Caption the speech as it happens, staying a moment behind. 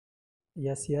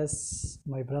Yes,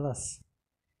 my brothers.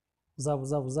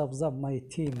 Zap, my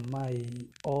team, my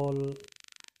all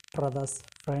brothers,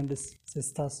 friends,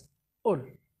 sisters, all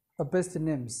the best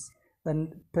names,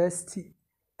 the best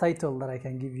title that I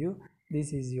can give you.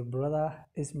 This is your brother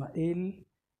Ismail,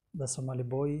 the Somali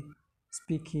boy,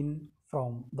 speaking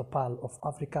from the Pearl of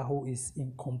Africa, who is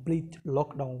in complete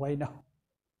lockdown right now.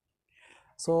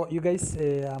 So you guys,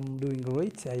 I'm doing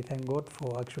great. I thank God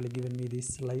for actually giving me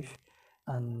this life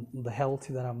and the health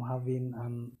that I'm having,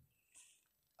 and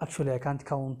actually I can't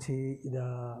count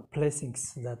the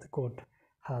blessings that God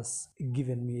has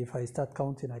given me. If I start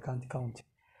counting, I can't count.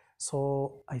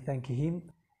 So I thank Him,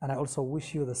 and I also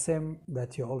wish you the same,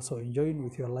 that you're also enjoying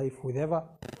with your life, with ever.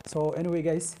 So anyway,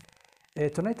 guys,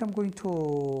 tonight I'm going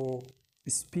to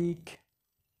speak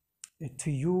to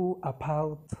you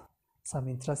about some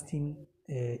interesting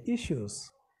issues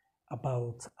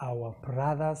about our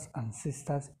brothers and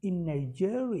sisters in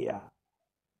Nigeria.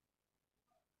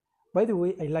 By the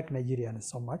way, I like Nigerians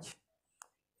so much,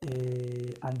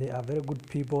 and they are very good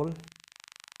people.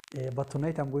 But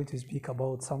tonight I'm going to speak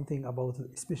about something about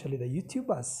especially the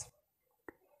YouTubers.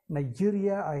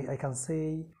 Nigeria, I can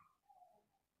say,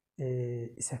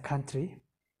 is a country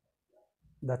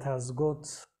that has got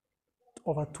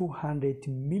over 200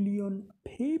 million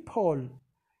people.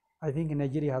 I think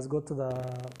Nigeria has got the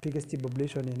biggest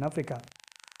population in Africa,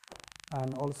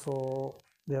 and also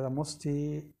they are the most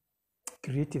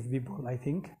creative people, I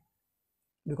think,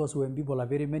 because when people are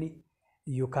very many,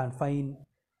 you can find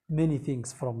many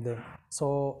things from them.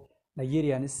 So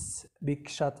Nigerians, big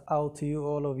shout out to you,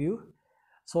 all of you.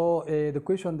 So the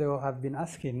question they have been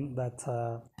asking that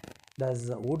does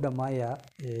Wode Maya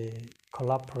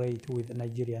collaborate with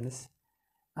Nigerians?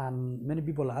 And many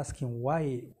people are asking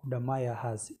why Wode Maya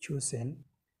has chosen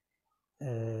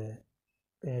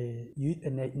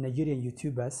Nigerian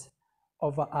YouTubers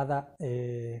over other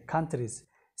countries,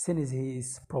 since he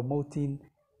is promoting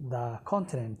the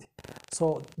continent.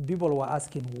 So people were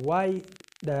asking why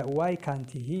can't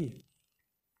he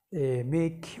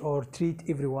make or treat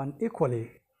everyone equally?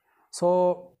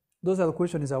 So those are the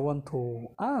questions I want to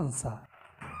answer.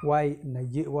 Why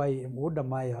Wode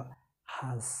Maya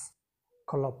has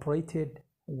collaborated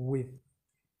with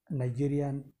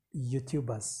Nigerian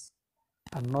YouTubers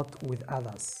and not with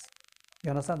others.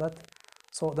 You understand that?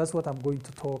 So that's what I'm going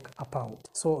to talk about.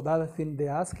 So the other thing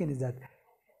they're asking is that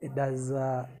does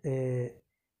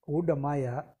Wode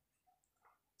Maya,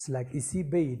 it's like, is he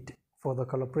paid for the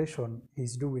collaboration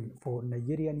he's doing for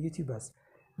Nigerian YouTubers?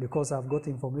 Because I've got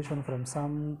information from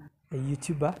some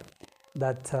YouTuber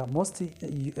that most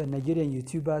Nigerian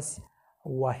YouTubers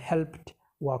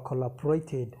were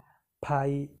collaborated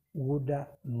by Wode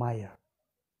Maya.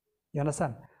 You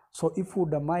understand? So if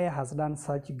Wode Maya has done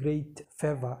such great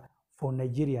favor for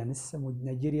Nigerians,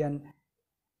 Nigerian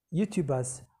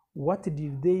YouTubers, what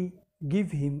did they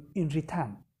give him in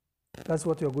return? That's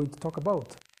what we are going to talk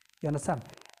about. You understand?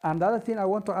 And the other thing I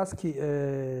want to ask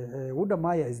Wode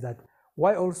Maya is that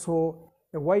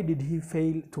why did he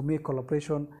fail to make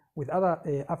collaboration with other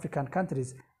African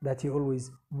countries that he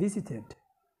always visited?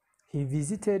 He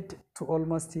visited to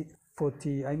almost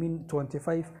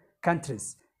 25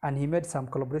 countries, and he made some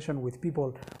collaboration with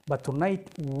people. But tonight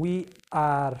we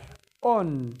are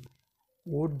on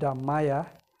Wode Maya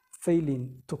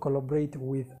failing to collaborate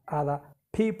with other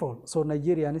people. So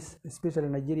Nigerians, especially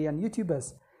Nigerian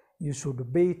YouTubers, you should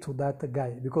pay to that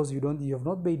guy, because you have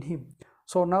not paid him.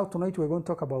 So now tonight we're going to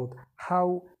talk about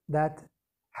how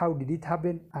did it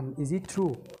happen, and is it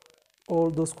true? All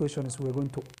those questions we're going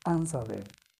to answer them.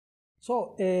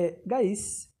 So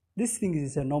guys, this thing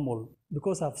is normal,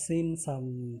 because I've seen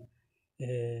some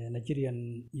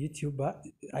Nigerian YouTuber.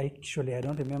 I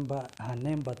don't remember her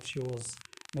name, but she was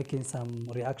making some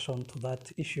reaction to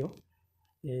that issue.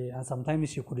 And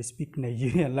sometimes she could speak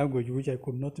Nigerian language, which I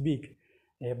could not speak.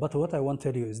 But what I want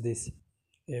to tell you is this.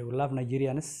 We love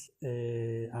Nigerians,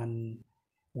 and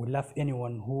we love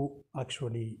anyone who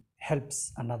actually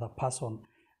helps another person,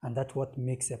 and that's what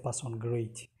makes a person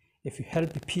great. If you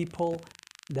help people,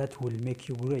 that will make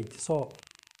you great. So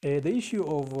the issue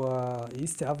of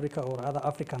East Africa or other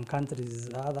African countries,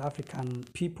 other African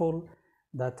people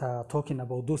that are talking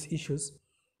about those issues,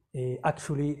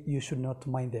 actually you should not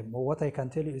mind them. But what I can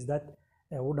tell you is that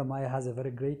Wode Maya has a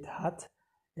very great heart.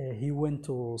 He went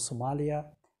to Somalia.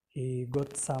 He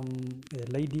got some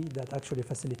lady that actually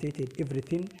facilitated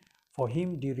everything for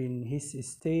him during his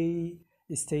staying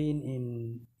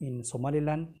in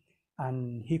Somaliland,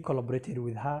 and he collaborated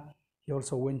with her. He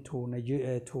also went to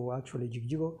Nigeria, to actually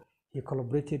Jigjigo. He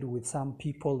collaborated with some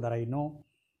people that I know.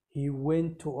 He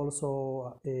went to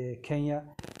also Kenya.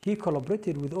 He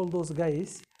collaborated with all those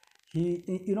guys.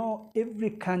 you know,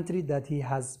 every country that he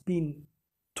has been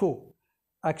to,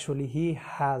 actually he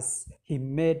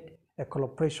made a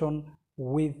collaboration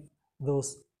with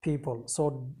those people.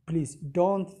 So please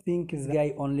don't think this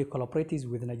guy only collaborates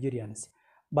with Nigerians,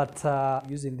 but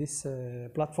using this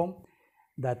platform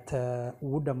that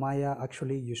Wode Maya,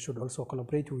 actually you should also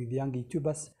collaborate with young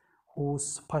YouTubers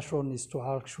whose passion is to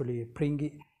actually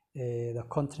bring the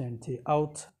content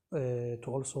out, to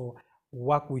also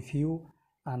work with you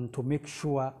and to make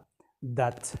sure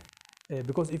that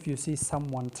because if you see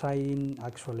someone trying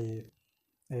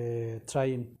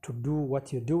to do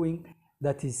what you're doing,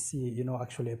 that is you know,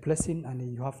 actually a blessing, and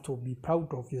you have to be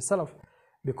proud of yourself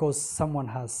because someone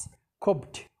has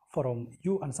copied from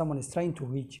you and someone is trying to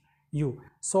reach you.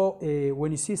 So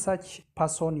when you see such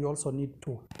person, you also need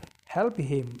to help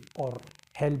him or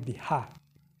help her.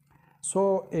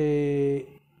 So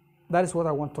that is what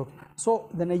I want to talk. So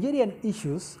the Nigerian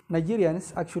issues,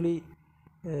 Nigerians actually.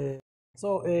 Why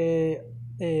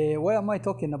am I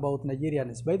talking about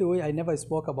Nigerians? By the way, I never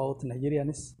spoke about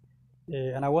Nigerians,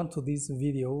 and I want to this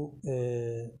video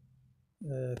to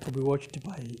be watched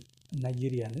by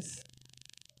Nigerians.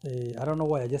 I don't know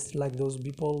why, I just like those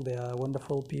people. They are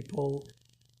wonderful people,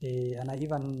 and I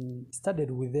even studied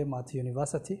with them at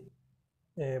university.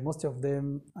 Most of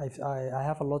them, I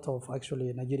have a lot of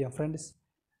actually Nigerian friends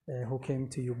who came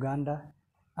to Uganda,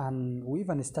 and we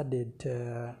even studied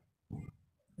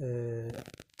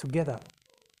together.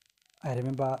 I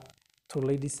remember two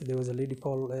ladies. There was a lady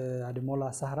called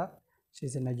Ademola Sahara.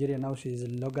 She's in Nigeria now. She's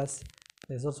in Lagos.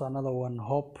 There's also another one,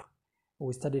 Hope.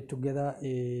 We studied together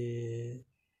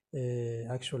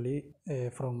actually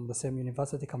from the same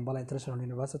university, Kampala International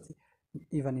University.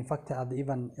 Even in fact, at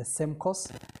even a same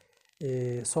course.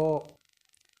 So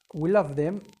we love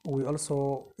them. We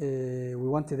also we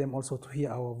wanted them also to hear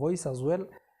our voice as well.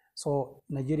 So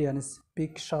Nigerians,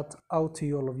 big shout out to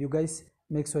you, all of you guys.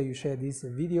 Make sure you share this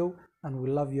video, and we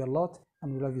love you a lot,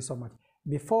 and we love you so much.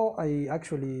 Before I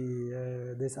actually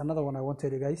there's another one I want to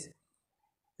tell you guys.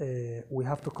 We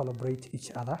have to collaborate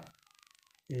each other,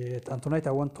 and tonight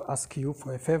I want to ask you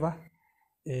for a favor.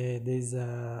 There's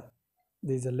a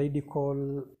lady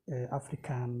called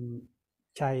African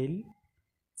Child.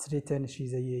 It's written,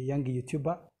 she's a young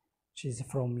YouTuber. She's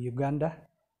from Uganda.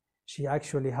 She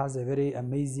actually has a very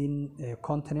amazing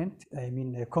content.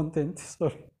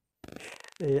 Sorry,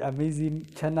 amazing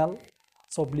channel.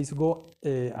 So please go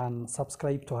and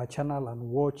subscribe to her channel and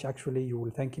watch. Actually, you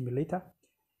will thank me later.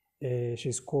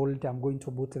 She's called, I'm going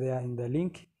to put there in the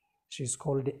link. She's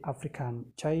called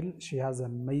African Child. She has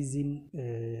amazing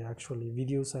actually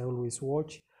videos I always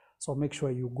watch. So make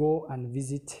sure you go and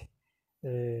visit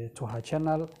to her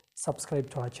channel, subscribe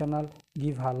to her channel,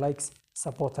 give her likes,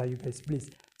 support her, you guys. Please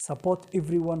support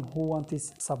everyone who wants to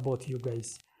support you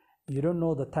guys. You don't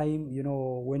know the time, you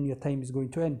know, when your time is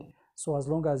going to end. So as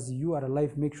long as you are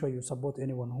alive, make sure you support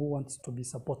anyone who wants to be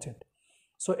supported.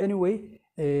 So anyway,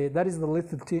 that is the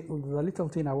little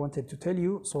thing I wanted to tell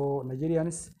you. So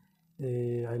Nigerians,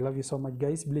 I love you so much,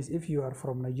 guys. Please, if you are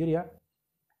from Nigeria,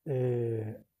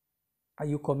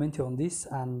 you comment on this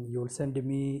and you will send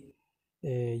me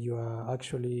your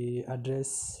actually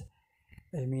address,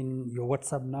 your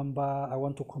WhatsApp number. I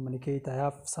want to communicate. I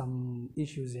have some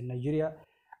issues in Nigeria,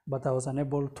 but I was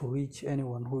unable to reach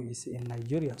anyone who is in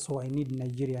Nigeria, so I need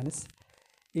Nigerians.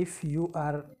 If you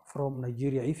are from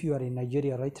Nigeria, if you are in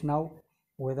Nigeria right now,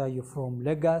 whether you're from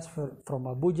Lagos, from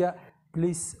Abuja,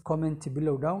 please comment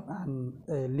below down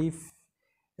and leave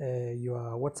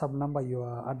your WhatsApp number,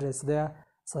 your address there,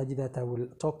 so that I will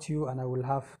talk to you and I will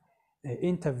have an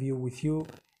interview with you,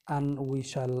 and we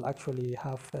shall actually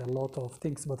have a lot of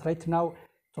things. But right now,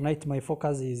 tonight, my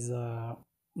focus is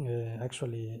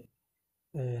actually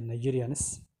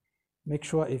Nigerians. Make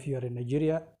sure if you are in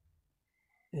Nigeria,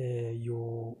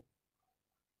 you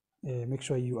make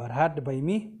sure you are heard by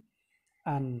me,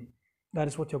 and that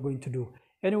is what you're going to do.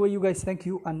 Anyway, you guys, thank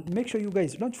you, and make sure you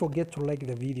guys don't forget to like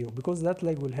the video, because that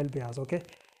like will help us, okay?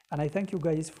 And I thank you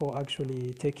guys for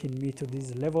actually taking me to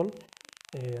this level.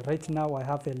 Right now I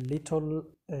have a little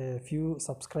few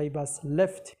subscribers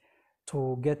left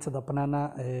to get the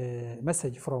banana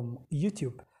message from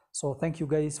YouTube. So thank you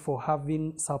guys for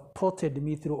having supported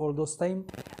me through all those time,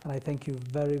 and I thank you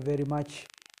very, very much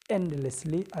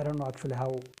endlessly. I don't know actually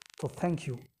how to thank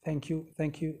you. Thank you,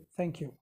 thank you, thank you.